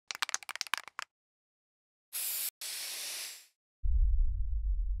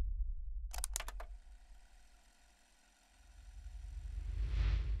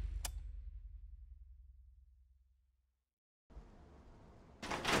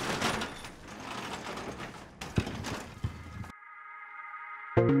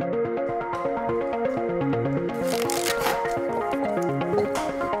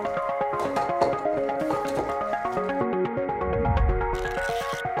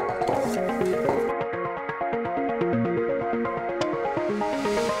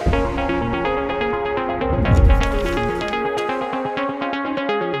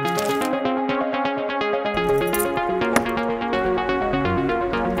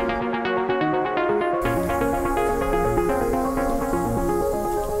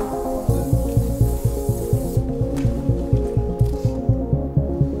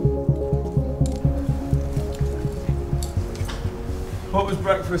What was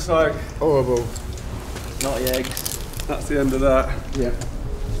breakfast like? Horrible. Not the eggs. That's the end of that. Yeah.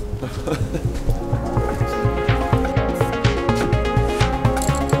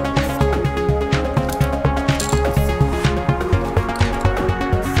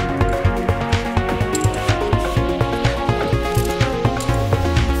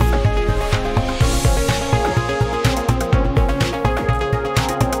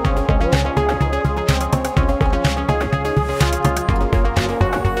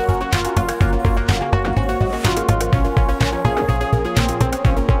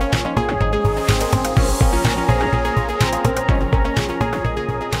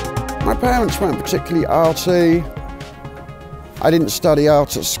 My parents weren't particularly arty. I didn't study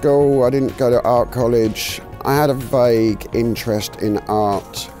art at school, I didn't go to art college. I had a vague interest in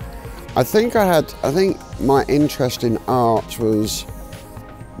art. I think my interest in art was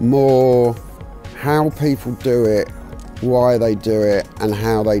more how people do it, why they do it, and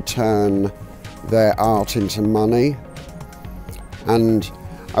how they turn their art into money. And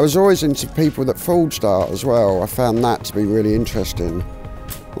I was always into people that forged art as well. I found that to be really interesting.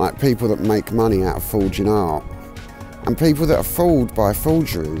 Like people that make money out of forging art. And people that are fooled by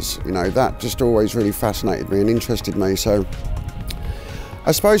forgeries, you know, that just always really fascinated me and interested me. So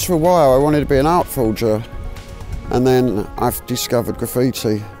I suppose for a while I wanted to be an art forger, and then I've discovered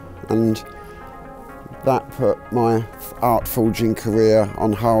graffiti, and that put my art forging career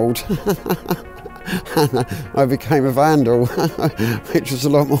on hold. And I became a vandal, which was a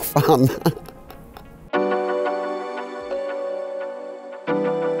lot more fun.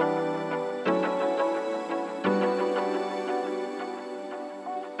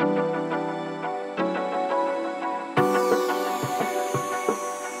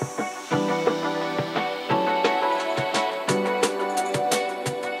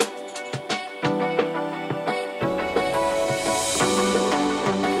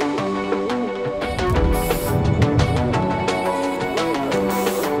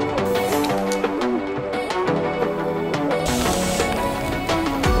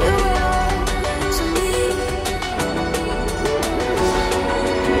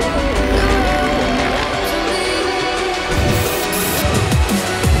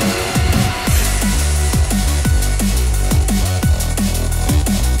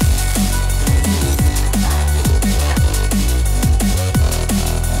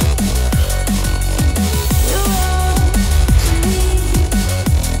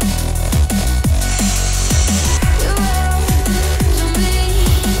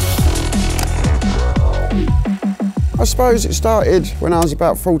 I suppose it started when I was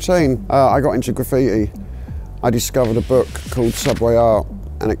about 14. I got into graffiti. I discovered a book called Subway Art,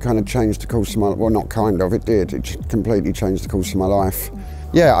 and it kind of changed the course of my life. Well, not kind of, it did. It completely changed the course of my life.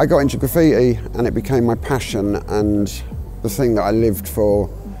 Yeah, I got into graffiti and it became my passion and the thing that I lived for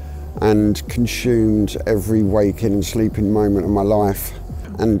and consumed every waking and sleeping moment of my life,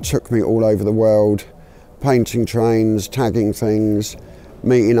 and took me all over the world, painting trains, tagging things,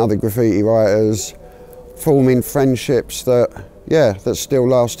 meeting other graffiti writers, forming friendships that still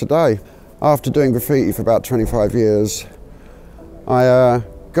last today. After doing graffiti for about 25 years, I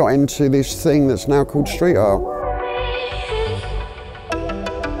got into this thing that's now called street art.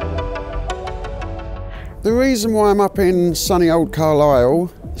 The reason why I'm up in sunny old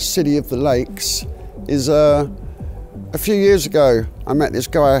Carlisle, city of the lakes, is a few years ago I met this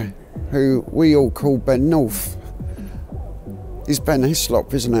guy who we all call Ben North. He's Ben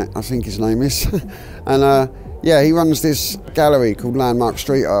Heslop, isn't it? I think his name is. And yeah, he runs this gallery called Landmark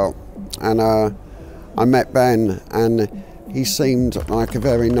Street Art. And I met Ben, and he seemed like a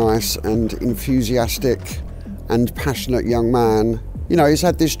very nice and enthusiastic and passionate young man. You know, he's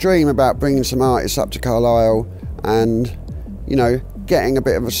had this dream about bringing some artists up to Carlisle and, you know, getting a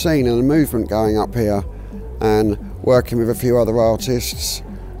bit of a scene and a movement going up here, and working with a few other artists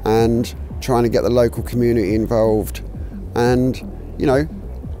and trying to get the local community involved and, you know,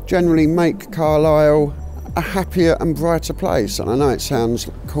 generally make Carlisle a happier and brighter place. And I know it sounds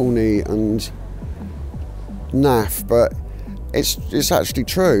corny and naff, but It's actually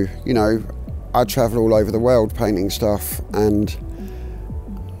true, you know. I travel all over the world painting stuff, and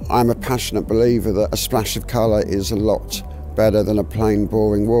I'm a passionate believer that a splash of colour is a lot better than a plain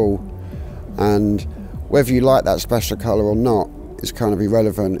boring wall. And whether you like that splash of colour or not is kind of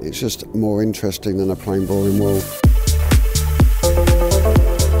irrelevant. It's just more interesting than a plain boring wall.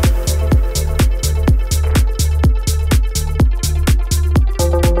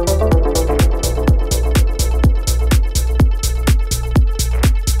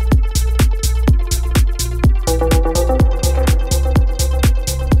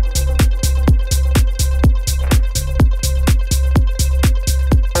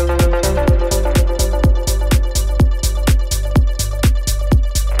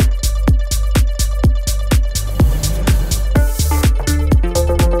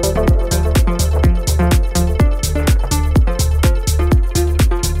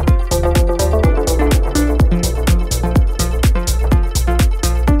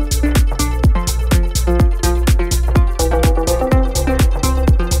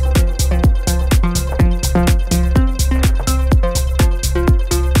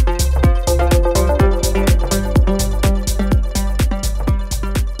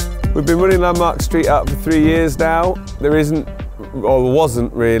 We've been running Landmark Street Art for 3 years now. There isn't, or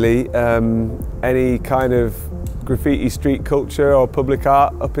wasn't really, any kind of graffiti street culture or public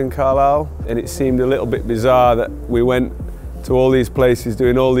art up in Carlisle, and it seemed a little bit bizarre that we went to all these places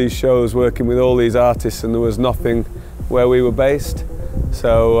doing all these shows, working with all these artists, and there was nothing where we were based.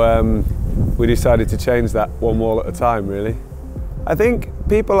 So we decided to change that one wall at a time, really. I think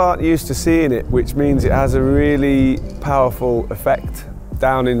people aren't used to seeing it, which means it has a really powerful effect.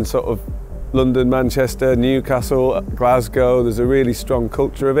 Down in sort of London, Manchester, Newcastle, Glasgow, there's a really strong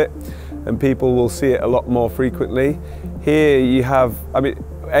culture of it, and people will see it a lot more frequently. Here you have, I mean,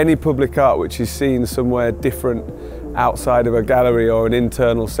 any public art which is seen somewhere different outside of a gallery or an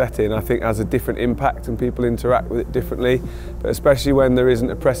internal setting, I think has a different impact and people interact with it differently. But especially when there isn't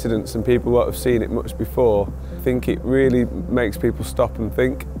a precedence and people won't have seen it much before, I think it really makes people stop and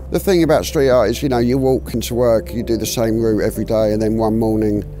think. The thing about street art is, you know, you walk into work, you do the same route every day, and then one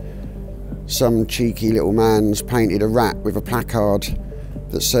morning some cheeky little man's painted a rat with a placard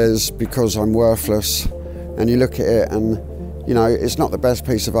that says, "Because I'm worthless," and you look at it and, you know, it's not the best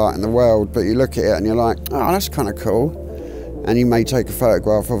piece of art in the world, but you look at it and you're like, oh, that's kind of cool. And you may take a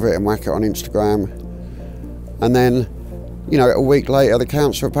photograph of it and whack it on Instagram. And then, you know, a week later the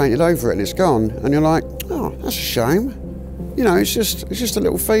council have painted over it and it's gone. And you're like, oh, that's a shame. You know, it's just a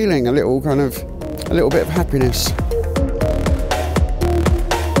little feeling, a little bit of happiness.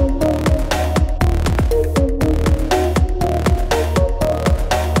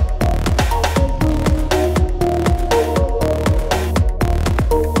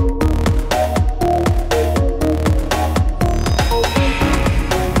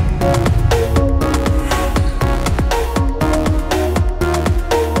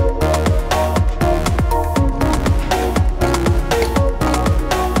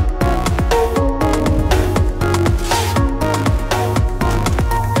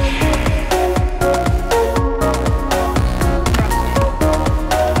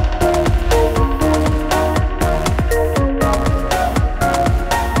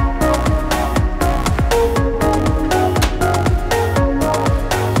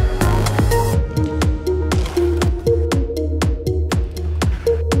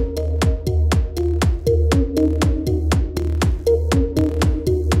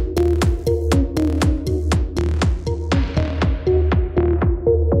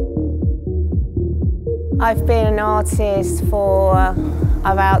 I've been an artist for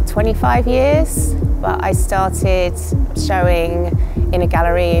about 25 years, but I started showing in a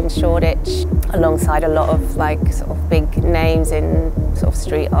gallery in Shoreditch alongside a lot of sort of big names in sort of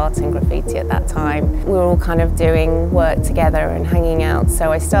street art and graffiti at that time. We were all kind of doing work together and hanging out,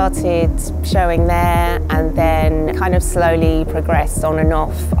 so I started showing there and then kind of slowly progressed on and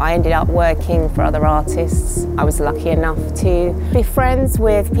off. I ended up working for other artists. I was lucky enough to be friends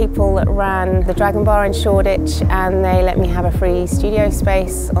with people that ran the Dragon Bar in Shoreditch, and they let me have a free studio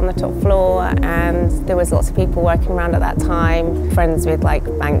space on the top floor, and there was lots of people working around at that time, friends with like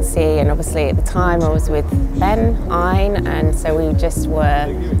Banksy, and obviously at the time I was with Ben Eine, and so we just were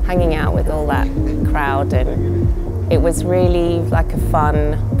hanging out with all that crowd, and it was really like a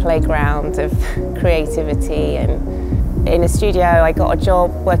fun playground of creativity. And in a studio I got a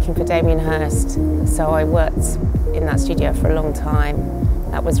job working for Damien Hirst, so I worked in that studio for a long time.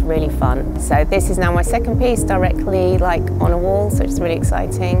 That was really fun. So this is now my second piece directly like on a wall, so it's really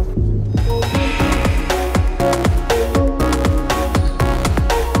exciting.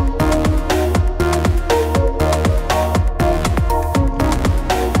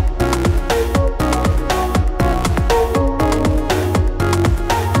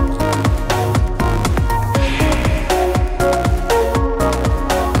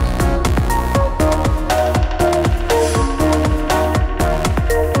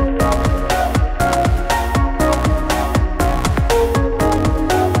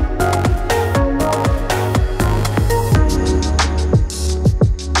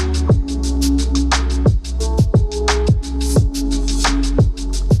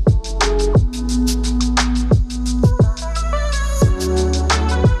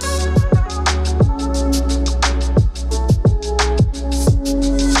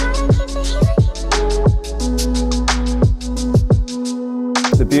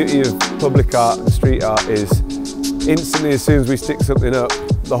 public art and street art is instantly, as soon as we stick something up,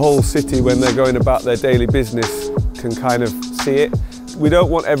 the whole city, when they're going about their daily business, can kind of see it. We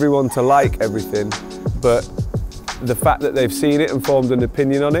don't want everyone to like everything, but the fact that they've seen it and formed an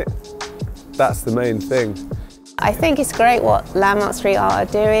opinion on it, that's the main thing. I think it's great what Landmark Street Art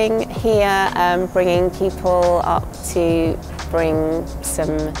are doing here, bringing people up to bring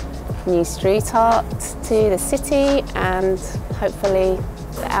some new street art to the city and hopefully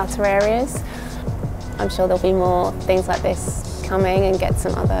the outer areas. I'm sure there'll be more things like this coming and get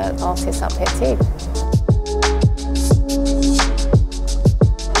some other artists up here too.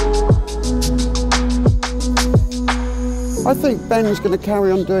 I think Ben's going to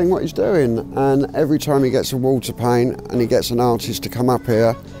carry on doing what he's doing, and every time he gets a wall to paint and he gets an artist to come up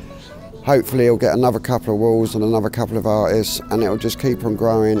here, hopefully he'll get another couple of walls and another couple of artists, and it'll just keep on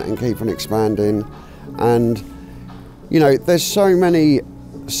growing and keep on expanding. And you know, there's so many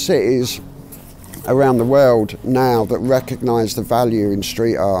cities around the world now that recognise the value in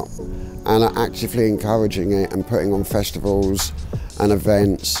street art and are actively encouraging it and putting on festivals and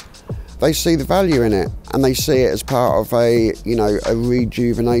events. They see the value in it, and they see it as part of a, you know, a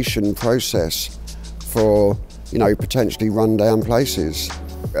rejuvenation process for, you know, potentially run-down places.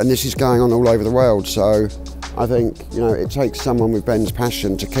 And this is going on all over the world, so I think, you know, it takes someone with Ben's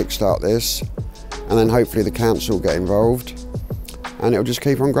passion to kickstart this, and then hopefully the council will get involved, and it'll just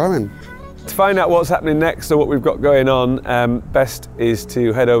keep on growing. To find out what's happening next or what we've got going on, best is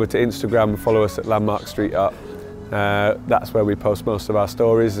to head over to Instagram and follow us at Landmark Street Art. That's where we post most of our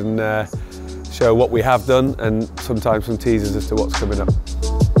stories and show what we have done and sometimes some teasers as to what's coming up.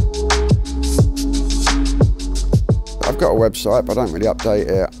 I've got a website, but I don't really update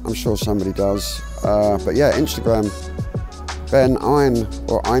it. I'm sure somebody does. But yeah, Instagram, Ben Eine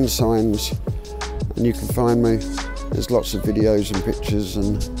or Einsigns, and you can find me. There's lots of videos and pictures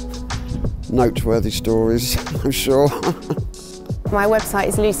and noteworthy stories, I'm sure. My website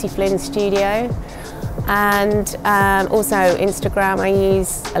is Lucie Flynn Studio, and also Instagram I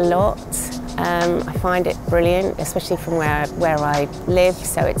use a lot. I find it brilliant, especially from where I live,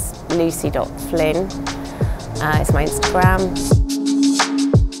 so it's lucie.flynn. It's my Instagram.